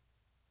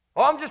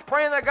 Oh, I'm just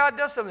praying that God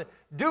does something.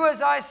 Do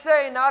as I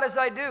say, not as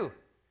I do.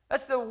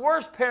 That's the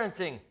worst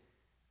parenting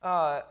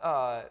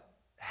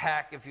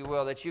hack, if you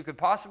will, that you could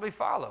possibly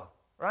follow,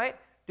 right?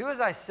 Do as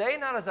I say,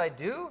 not as I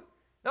do?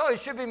 No, it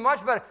should be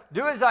much better.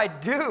 Do as I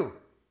do,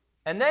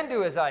 and then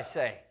do as I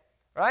say,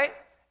 right?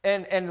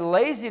 And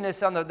laziness,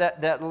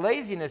 that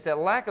laziness, that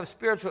lack of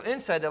spiritual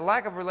insight, that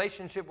lack of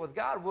relationship with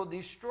God will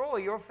destroy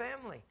your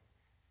family.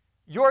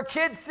 Your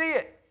kids see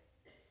it.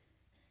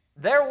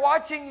 They're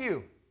watching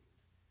you.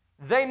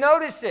 They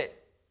notice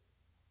it.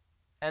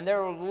 And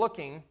they're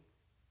looking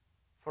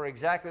for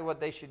exactly what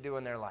they should do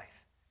in their life.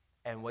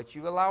 And what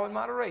you allow in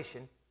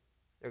moderation,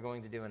 they're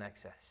going to do in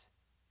excess.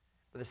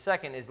 But the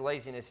second is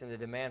laziness in the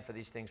demand for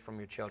these things from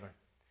your children.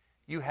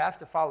 You have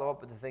to follow up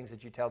with the things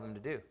that you tell them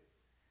to do.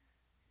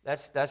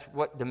 That's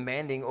what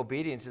demanding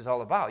obedience is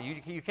all about.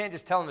 You can't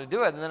just tell them to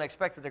do it and then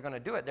expect that they're going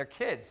to do it. They're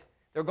kids.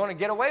 They're going to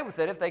get away with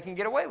it if they can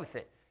get away with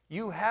it.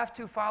 You have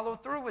to follow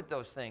through with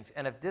those things.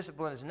 And if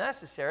discipline is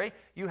necessary,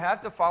 you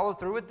have to follow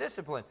through with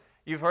discipline.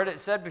 You've heard it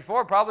said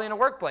before, probably in a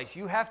workplace.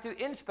 You have to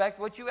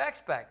inspect what you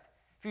expect.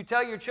 If you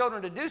tell your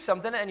children to do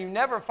something and you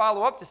never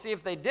follow up to see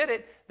if they did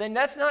it, then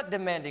that's not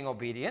demanding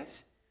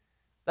obedience.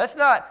 That's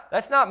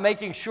not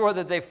making sure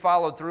that they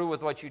followed through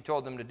with what you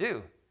told them to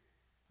do.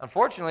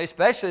 Unfortunately,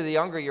 especially the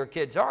younger your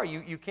kids are,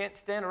 you can't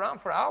stand around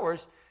for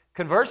hours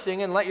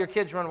conversing and let your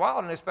kids run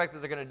wild and expect that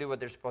they're going to do what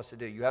they're supposed to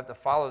do. You have to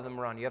follow them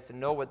around. You have to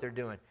know what they're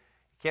doing.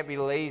 You can't be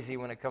lazy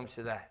when it comes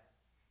to that.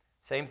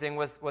 Same thing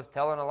with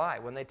telling a lie.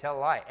 When they tell a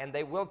lie, and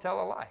they will tell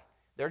a lie.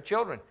 They're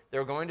children.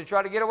 They're going to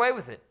try to get away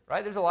with it,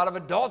 right? There's a lot of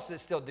adults that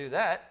still do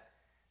that.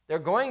 They're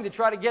going to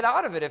try to get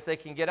out of it if they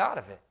can get out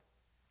of it.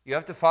 You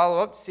have to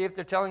follow up to see if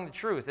they're telling the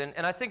truth.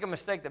 And I think a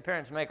mistake that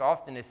parents make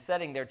often is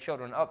setting their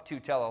children up to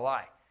tell a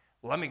lie.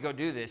 Well, let me go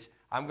do this.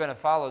 I'm going to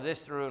follow this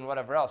through and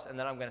whatever else, and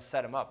then I'm going to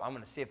set them up. I'm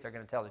going to see if they're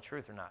going to tell the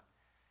truth or not.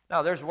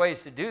 Now, there's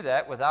ways to do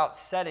that without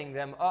setting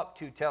them up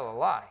to tell a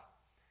lie.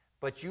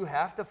 But you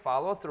have to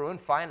follow through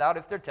and find out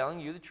if they're telling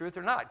you the truth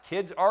or not.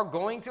 Kids are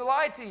going to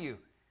lie to you.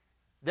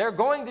 They're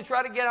going to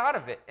try to get out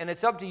of it. And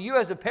it's up to you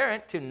as a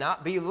parent to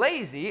not be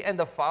lazy and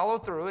to follow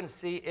through and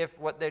see if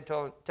what they're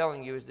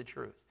telling you is the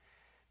truth.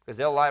 Because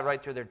they'll lie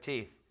right through their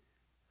teeth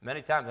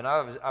many times. And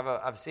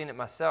I've seen it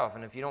myself.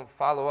 And if you don't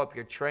follow up,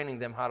 you're training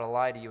them how to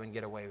lie to you and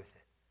get away with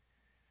it.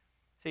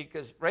 See,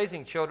 because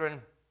raising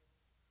children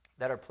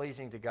that are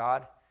pleasing to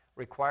God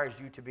requires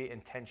you to be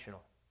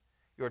intentional.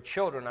 Your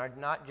children are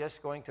not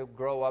just going to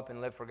grow up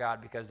and live for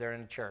God because they're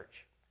in a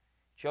church.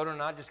 Children are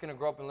not just going to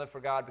grow up and live for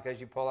God because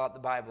you pull out the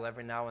Bible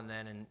every now and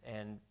then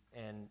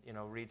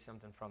and read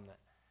something from that.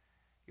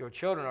 Your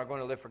children are going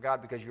to live for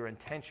God because you're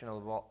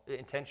intentional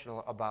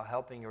about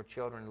helping your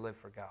children live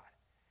for God.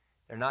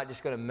 They're not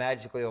just going to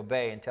magically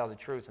obey and tell the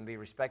truth and be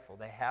respectful.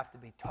 They have to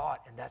be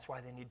taught, and that's why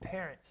they need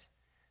parents.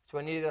 So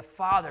I needed a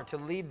father to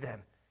lead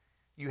them.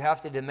 You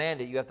have to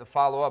demand it. You have to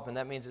follow up, and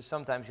that means that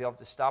sometimes you have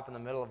to stop in the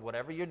middle of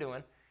whatever you're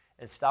doing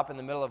and stop in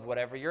the middle of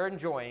whatever you're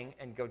enjoying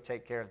and go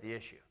take care of the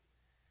issue.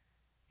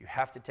 You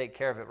have to take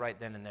care of it right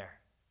then and there.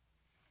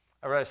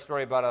 I read a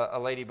story about a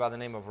lady by the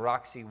name of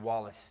Roxy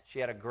Wallace. She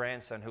had a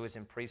grandson who was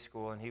in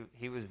preschool, and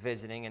he was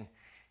visiting, and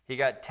he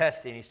got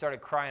testy, and he started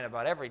crying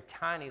about every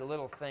tiny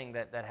little thing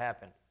that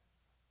happened.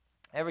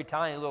 Every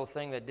tiny little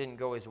thing that didn't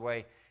go his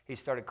way, he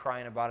started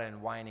crying about it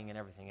and whining and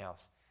everything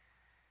else.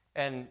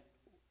 And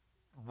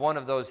one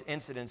of those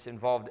incidents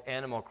involved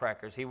animal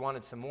crackers. He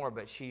wanted some more,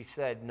 but she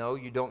said, no,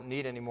 you don't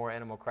need any more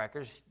animal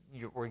crackers.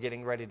 We're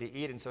getting ready to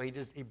eat. And so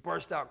he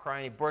burst out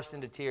crying. He burst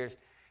into tears.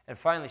 And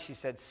finally she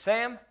said,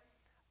 Sam,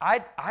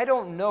 I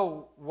don't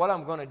know what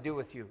I'm going to do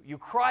with you. You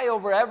cry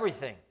over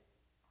everything.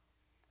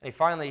 And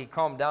he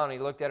calmed down and he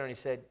looked at her and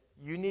he said,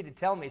 you need to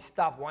tell me,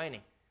 stop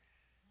whining.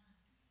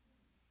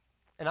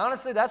 And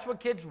honestly, that's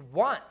what kids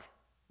want.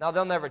 Now,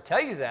 they'll never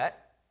tell you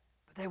that,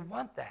 but they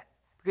want that.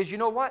 Because you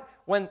know what?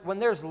 When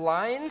there's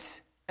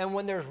lines and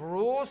when there's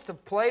rules to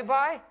play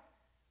by,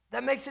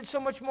 that makes it so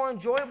much more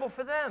enjoyable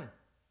for them.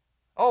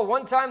 Oh,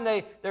 one time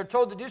they're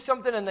told to do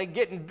something and they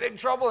get in big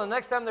trouble, and the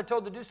next time they're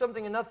told to do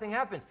something and nothing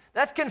happens.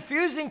 That's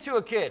confusing to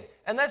a kid,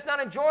 and that's not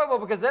enjoyable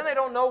because then they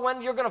don't know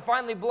when you're going to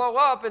finally blow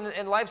up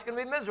and life's going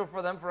to be miserable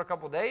for them for a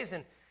couple of days,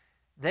 and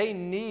they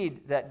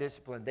need that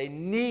discipline. They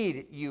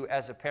need you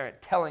as a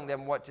parent telling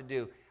them what to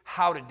do,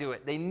 how to do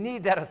it. They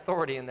need that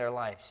authority in their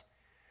lives.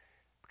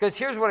 Because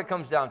here's what it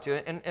comes down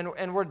to,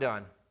 and we're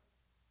done.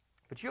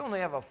 But you only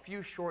have a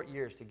few short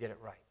years to get it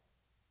right.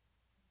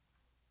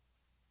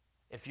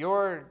 If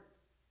your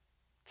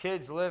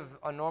kids live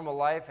a normal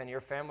life and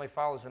your family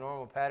follows a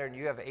normal pattern,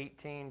 you have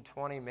 18,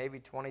 20, maybe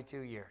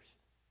 22 years.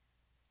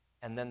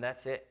 And then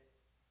that's it.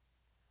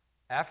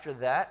 After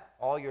that,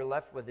 all you're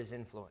left with is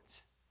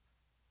influence.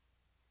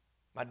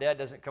 My dad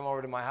doesn't come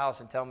over to my house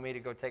and tell me to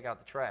go take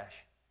out the trash.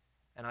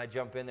 And I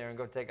jump in there and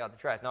go take out the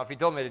trash. Now, if he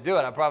told me to do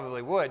it, I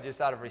probably would, just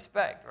out of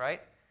respect,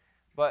 right?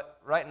 But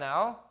right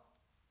now,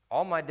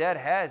 all my dad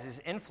has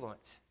is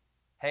influence.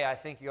 Hey, I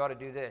think you ought to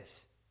do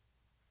this.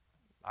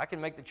 I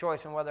can make the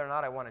choice on whether or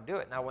not I want to do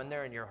it. Now, when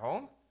they're in your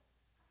home,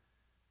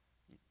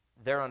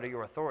 they're under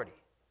your authority.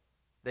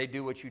 They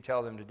do what you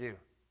tell them to do.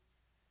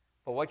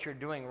 But what you're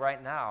doing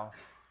right now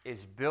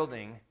is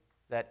building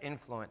that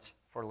influence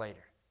for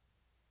later.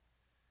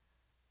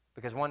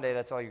 Because one day,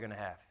 that's all you're going to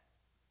have.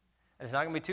 And it's not going to be too